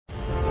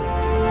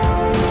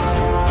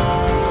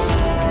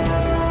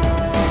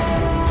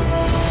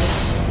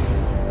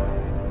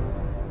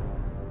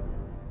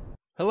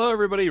Hello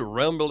everybody,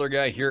 Realm Builder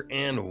Guy here,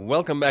 and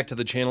welcome back to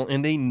the channel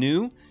and a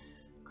new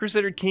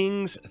Crusader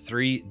Kings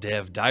 3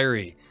 Dev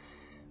Diary.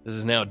 This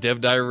is now Dev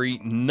Diary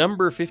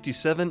number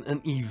 57,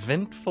 an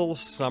eventful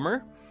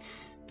summer.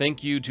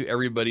 Thank you to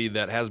everybody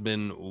that has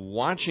been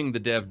watching the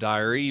Dev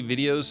Diary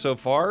videos so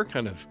far,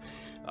 kind of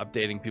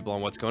updating people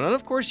on what's going on.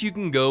 Of course, you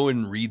can go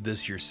and read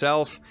this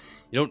yourself.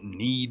 You don't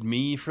need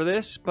me for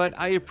this, but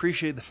I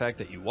appreciate the fact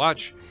that you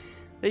watch,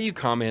 that you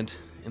comment,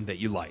 and that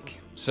you like.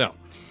 So,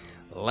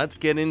 let's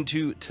get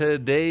into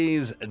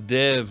today's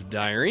Dev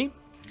Diary.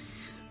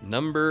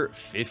 Number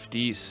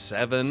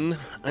 57,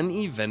 an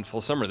eventful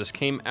summer. This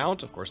came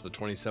out, of course, the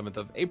 27th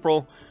of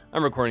April.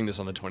 I'm recording this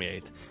on the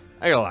 28th.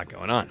 I got a lot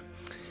going on.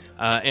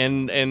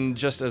 And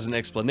just as an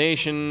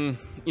explanation,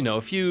 you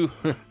know,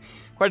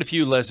 quite a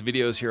few less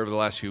videos here over the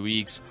last few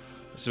weeks.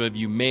 Some of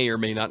you may or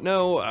may not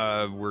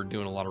know, we're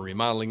doing a lot of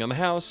remodeling on the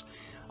house.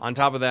 On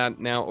top of that,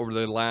 now over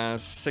the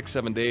last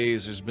 6-7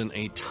 days, there's been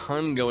a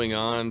ton going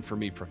on for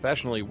me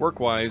professionally,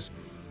 work-wise,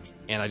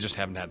 and I just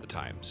haven't had the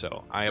time.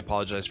 So I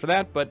apologize for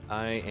that, but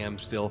I am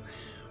still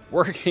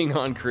working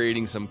on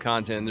creating some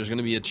content. There's going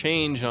to be a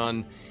change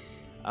on,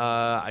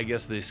 I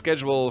guess, the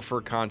schedule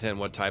for content,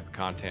 what type of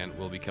content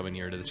will be coming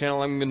here to the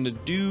channel. I'm going to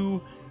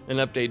do an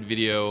update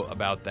video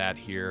about that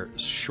here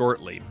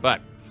shortly. But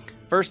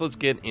first, let's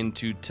get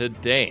into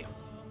today.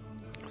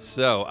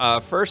 So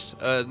first,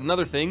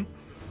 another thing.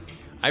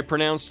 I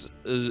pronounced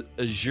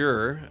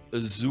Azure.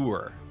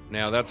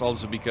 Now, that's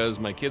also because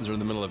my kids are in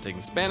the middle of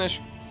taking Spanish,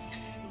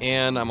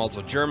 and I'm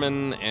also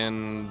German,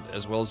 and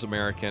as well as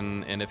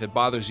American, and if it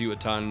bothers you a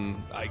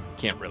ton, I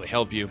can't really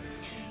help you,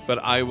 but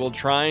I will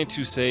try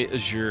to say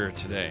Azure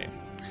today.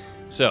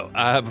 So,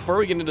 before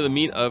we get into the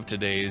meat of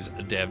today's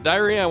Dev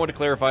Diary, I want to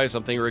clarify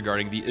something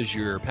regarding the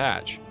Azure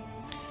patch.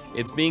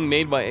 It's being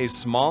made by a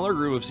smaller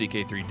group of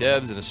CK3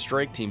 devs in a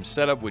strike team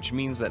setup, which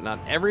means that not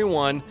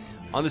everyone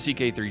on the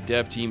CK3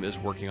 dev team is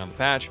working on the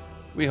patch.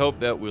 We hope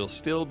that we'll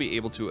still be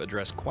able to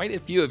address quite a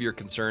few of your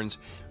concerns.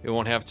 We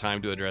won't have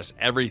time to address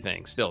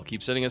everything. Still,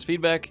 keep sending us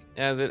feedback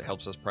as it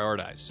helps us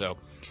prioritize. So,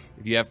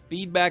 if you have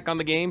feedback on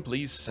the game,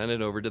 please send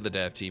it over to the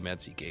dev team at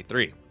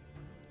CK3.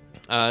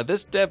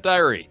 This Dev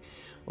Diary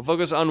will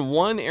focus on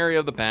one area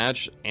of the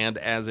patch, and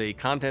as a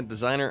content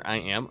designer, I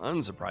am,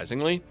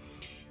 unsurprisingly,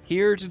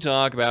 here to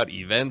talk about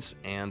events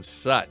and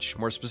such.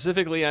 More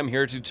specifically, I'm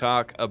here to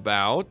talk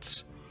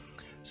about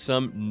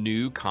some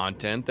new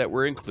content that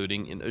we're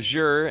including in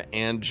Azure,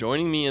 and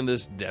joining me in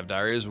this Dev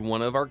Diary is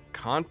one of our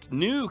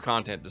new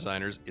content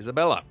designers,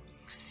 Isabella.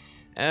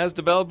 As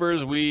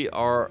developers, we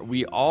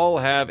all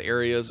have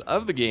areas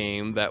of the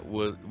game that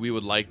we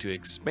would like to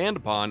expand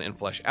upon and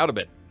flesh out a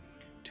bit.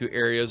 Two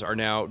areas are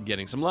now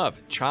getting some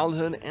love: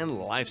 childhood and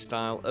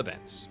lifestyle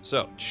events.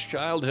 So,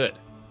 childhood.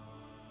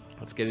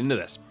 Let's get into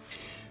this.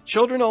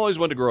 Children always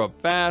want to grow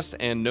up fast,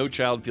 and no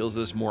child feels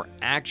this more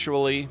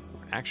actually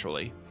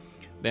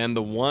than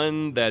the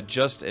one that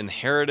just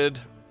inherited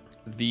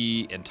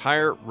the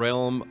entire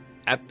realm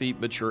at the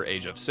mature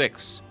age of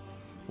 6.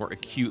 More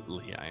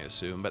acutely, I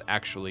assume, but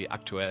actually,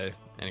 aktuell.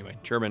 Anyway,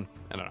 German,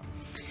 I don't know.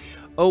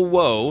 Oh,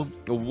 whoa,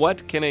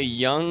 what can a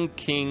young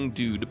king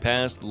do to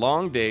pass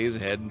long days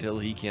ahead until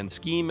he can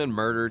scheme and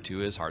murder to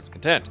his heart's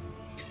content?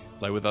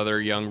 Play with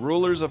other young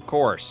rulers, of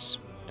course.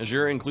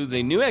 Azure includes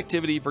a new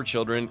activity for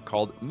children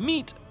called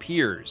Meet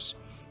Peers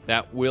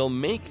that will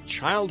make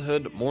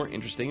childhood more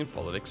interesting and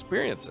full of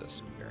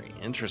experiences. Very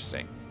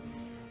interesting.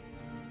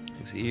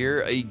 I see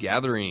here a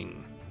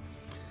gathering.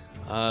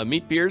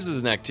 Meet Peers is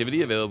an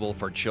activity available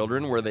for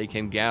children where they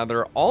can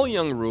gather all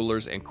young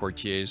rulers and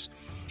courtiers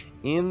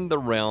in the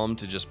realm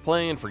to just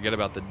play and forget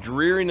about the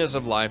dreariness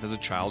of life as a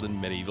child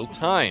in medieval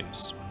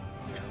times.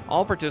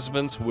 All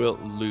participants will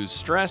lose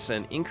stress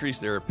and increase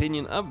their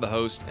opinion of the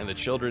host, and the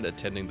children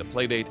attending the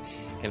playdate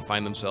can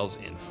find themselves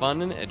in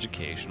fun and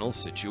educational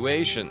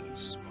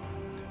situations.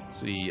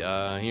 See,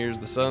 here's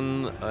the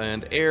son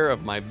and heir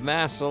of my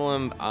vassal,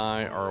 and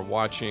I are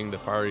watching the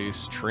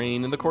Faris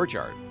train in the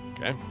courtyard.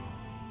 Okay.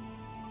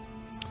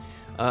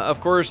 Of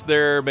course,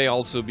 there may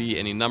also be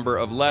any number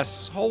of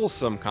less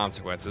wholesome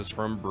consequences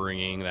from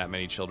bringing that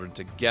many children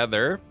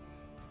together.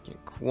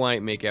 Can't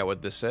quite make out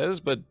what this says,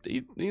 but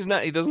he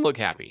doesn't look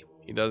happy.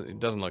 He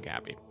doesn't look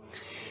happy.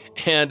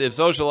 And if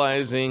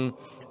socializing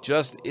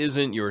just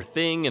isn't your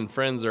thing and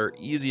friends are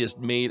easiest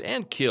made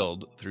and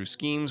killed through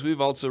schemes,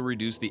 we've also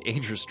reduced the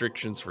age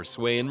restrictions for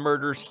sway and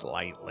murder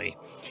slightly,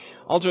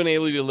 all to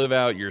enable you to live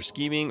out your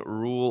scheming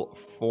rule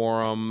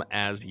forum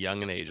as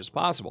young an age as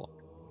possible.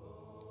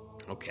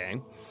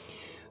 Okay.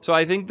 So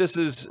I think this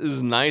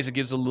is nice. It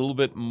gives a little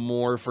bit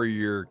more for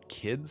your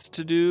kids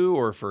to do,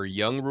 or for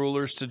young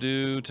rulers to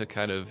do, to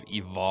kind of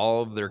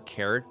evolve their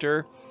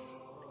character.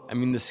 I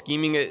mean, the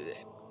scheming,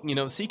 you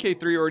know,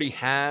 CK3 already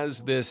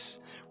has this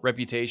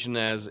reputation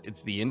as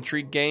it's the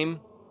intrigue game,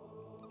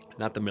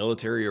 not the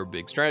military or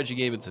big strategy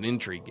game. It's an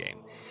intrigue game.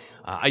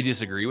 I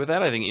disagree with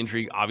that. I think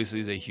intrigue obviously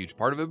is a huge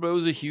part of it, but it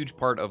was a huge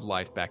part of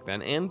life back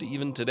then and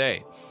even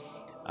today.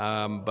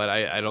 But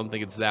I don't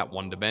think it's that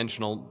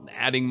one-dimensional.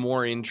 Adding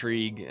more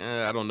intrigue,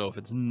 I don't know if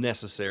it's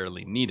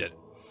necessarily needed.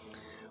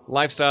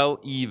 lifestyle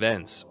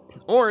events.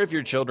 Or if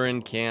your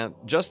children can't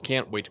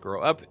wait to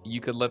grow up, you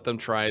could let them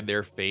try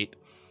their fate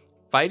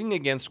fighting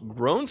against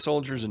grown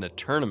soldiers in a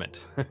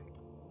tournament.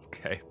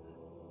 Okay.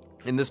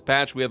 In this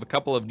patch, we have a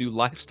couple of new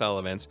lifestyle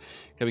events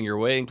coming your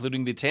way,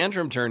 including the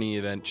Tantrum Tourney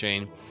event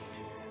chain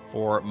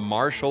for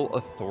martial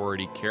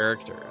authority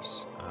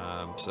characters.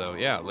 So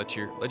yeah, let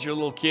your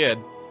little kid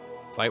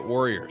fight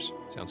warriors.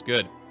 Sounds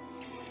good.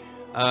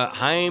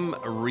 Haim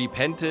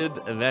repented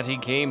that he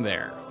came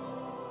there.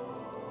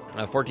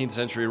 14th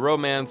century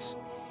romance.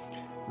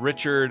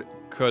 Richard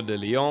Coeur de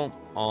Lion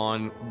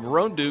on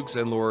grown dukes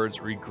and lords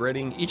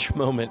regretting each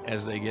moment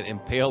as they get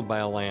impaled by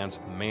a lance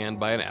manned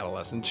by an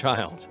adolescent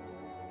child.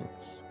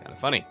 It's kind of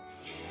funny.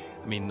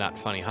 I mean, not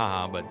funny,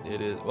 haha, but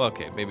it is, well,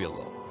 okay, maybe a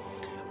little.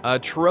 A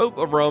trope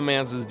of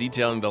romances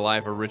detailing the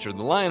life of Richard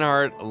the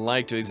Lionheart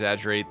like to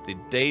exaggerate the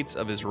dates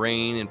of his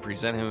reign and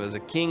present him as a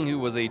king who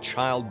was a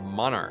child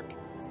monarch.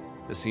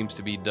 This seems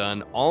to be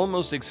done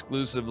almost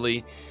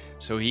exclusively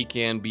so he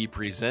can be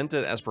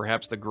presented as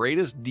perhaps the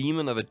greatest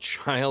demon of a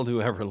child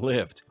who ever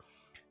lived.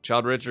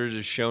 Child Richard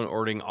is shown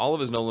ordering all of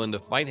his noblemen to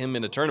fight him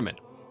in a tournament,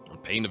 on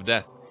pain of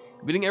death,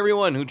 beating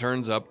everyone who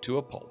turns up to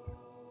a pulp.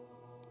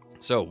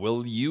 So,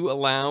 will you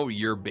allow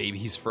your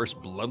baby's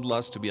first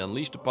bloodlust to be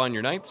unleashed upon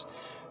your knights,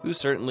 who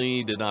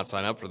certainly did not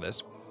sign up for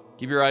this?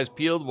 Keep your eyes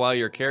peeled while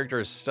your character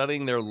is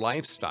studying their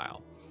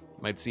lifestyle.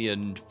 You might see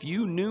a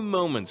few new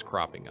moments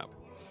cropping up,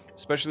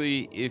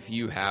 especially if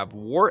you have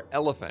war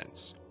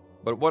elephants.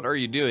 But what are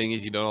you doing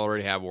if you don't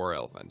already have war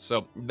elephants?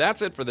 So,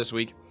 that's it for this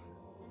week.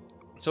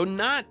 So,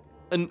 not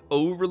an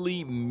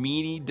overly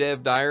meaty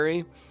dev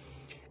diary.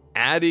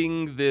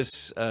 Adding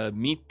this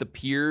Meet the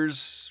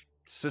Peers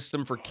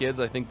system for kids,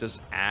 I think,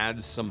 does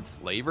add some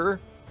flavor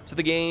to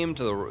the game,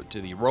 to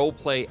the role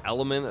play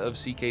element of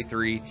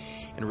CK3,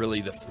 and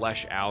really to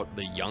flesh out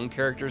the young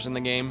characters in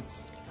the game.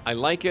 I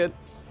like it.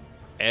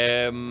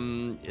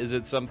 Is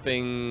it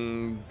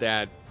something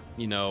that,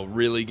 you know,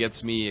 really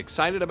gets me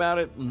excited about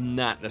it?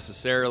 Not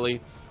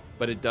necessarily,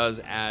 but it does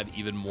add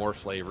even more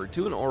flavor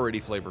to an already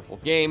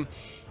flavorful game.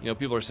 You know,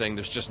 people are saying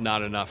there's just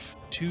not enough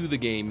to the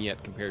game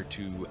yet compared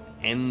to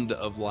End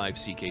of Life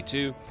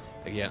CK2.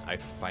 Again, I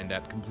find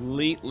that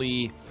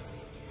completely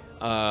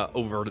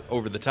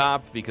over the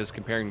top, because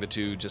comparing the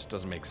two just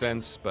doesn't make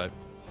sense. But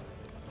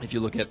if you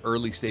look at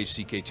early stage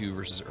CK2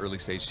 versus early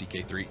stage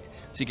CK3,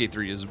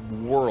 CK3 is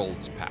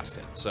worlds past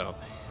it. So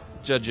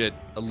judge it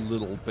a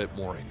little bit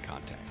more in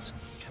context.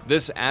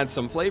 This adds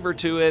some flavor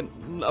to it,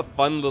 a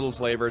fun little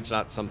flavor. It's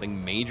not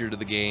something major to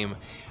the game,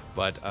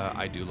 but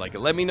I do like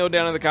it. Let me know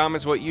down in the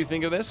comments what you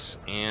think of this.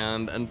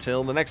 And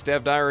until the next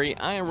Dev Diary,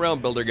 I am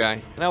Realm Builder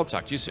Guy, and I will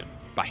talk to you soon.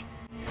 Bye.